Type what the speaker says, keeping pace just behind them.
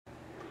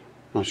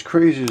Now, as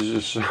crazy as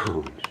this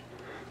sounds,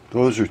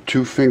 those are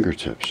two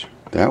fingertips.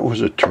 That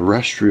was a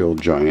terrestrial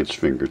giant's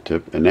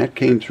fingertip, and that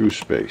came through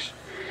space.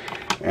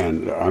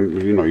 And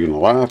you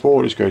laugh,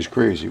 oh, this guy's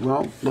crazy.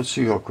 Well, let's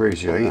see how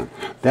crazy I am.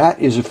 That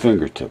is a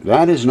fingertip.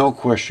 That is no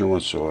question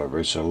whatsoever.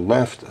 It's a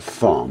left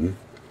thumb,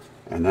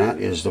 and that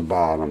is the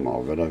bottom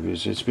of it.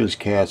 It's been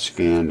CAT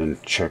scanned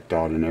and checked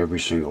out in every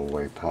single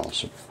way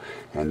possible.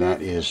 And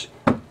that is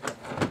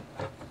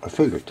a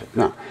fingertip.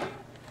 Now,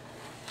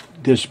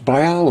 this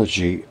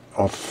biology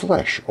of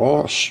flesh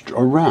all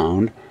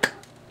around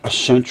a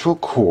central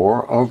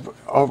core of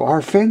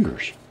our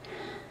fingers.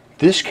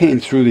 This came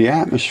through the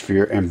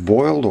atmosphere and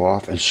boiled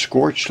off and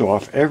scorched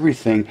off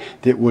everything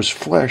that was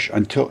flesh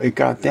until it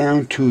got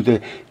down to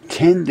the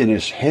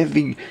tendinous,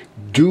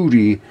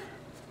 heavy-duty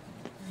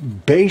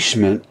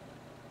basement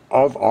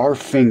of our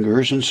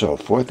fingers and so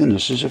forth, and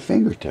this is a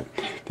fingertip.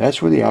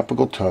 That's where the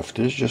apical tuft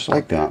is, just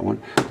like that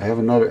one. I have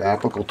another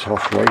apical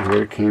tuft right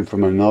here. It came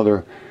from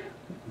another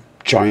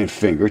giant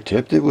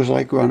fingertip. It was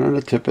like right on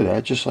the tip of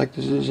that, just like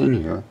this is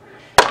in here.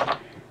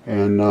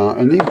 And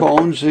the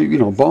bones,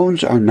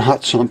 bones are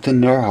not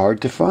something they're hard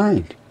to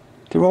find.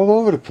 They're all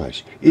over the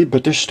place.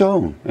 But they're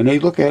stone. And they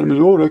look at them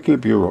and, oh, that can't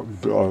be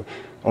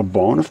a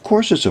bone. Of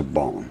course it's a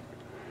bone.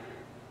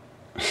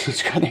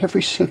 It's got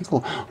every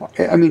single...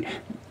 I mean,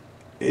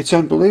 it's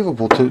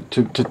unbelievable to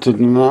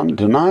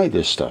deny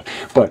this stuff.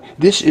 But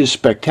this is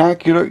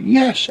spectacular.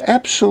 Yes,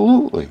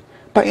 absolutely.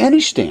 By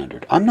any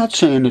standard. I'm not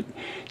saying that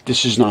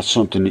this is not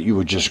something that you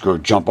would just go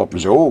jump up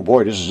and say, oh,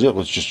 boy, this is it.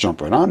 Let's just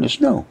jump right on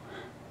this. No.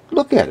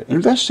 Look at it,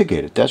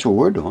 investigate it. That's what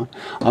we're doing.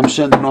 I'm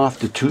sending off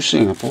the two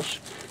samples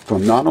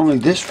from not only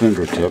this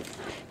fingertip,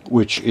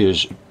 which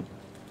is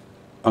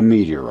a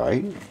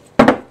meteorite.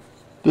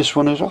 This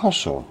one is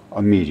also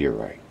a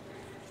meteorite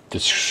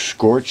that's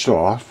scorched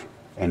off,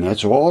 and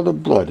that's all the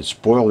blood. It's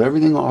boiled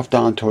everything off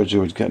down towards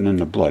what's getting in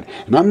the blood.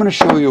 And I'm going to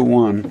show you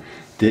one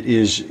that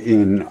is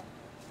in,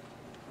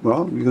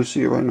 well, you're going to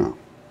see it right now.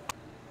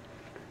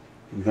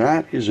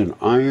 That is an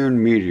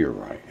iron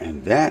meteorite,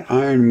 and that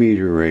iron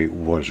meteorite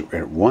was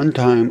at one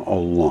time a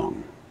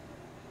lung.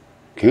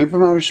 Came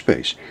from outer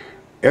space.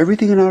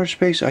 Everything in outer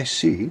space I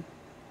see,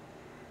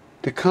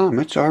 the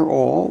comets are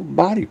all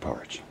body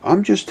parts.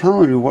 I'm just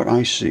telling you what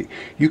I see.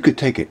 You could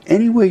take it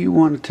any way you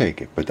want to take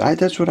it, but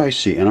that's what I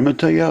see. And I'm going to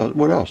tell you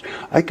what else.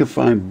 I can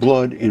find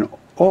blood in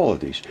all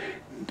of these.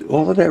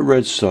 All of that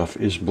red stuff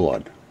is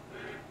blood.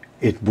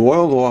 It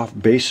boiled off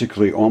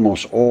basically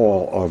almost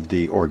all of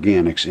the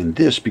organics in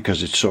this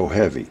because it's so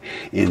heavy.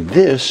 In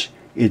this,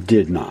 it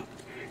did not.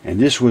 And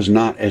this was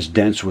not as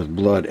dense with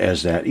blood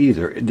as that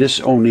either. This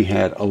only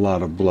had a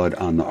lot of blood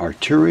on the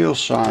arterial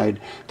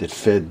side that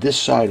fed this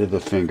side of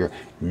the finger,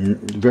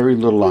 very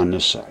little on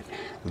this side.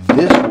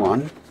 This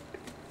one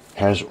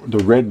has the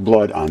red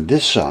blood on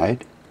this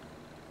side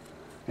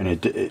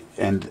and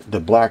the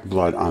black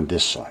blood on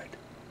this side.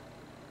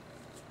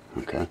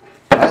 Okay?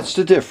 That's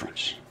the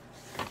difference.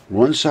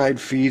 One side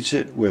feeds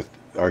it with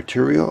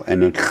arterial,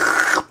 and then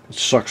it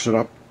sucks it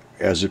up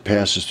as it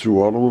passes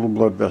through all the little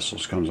blood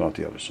vessels, comes out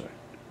the other side.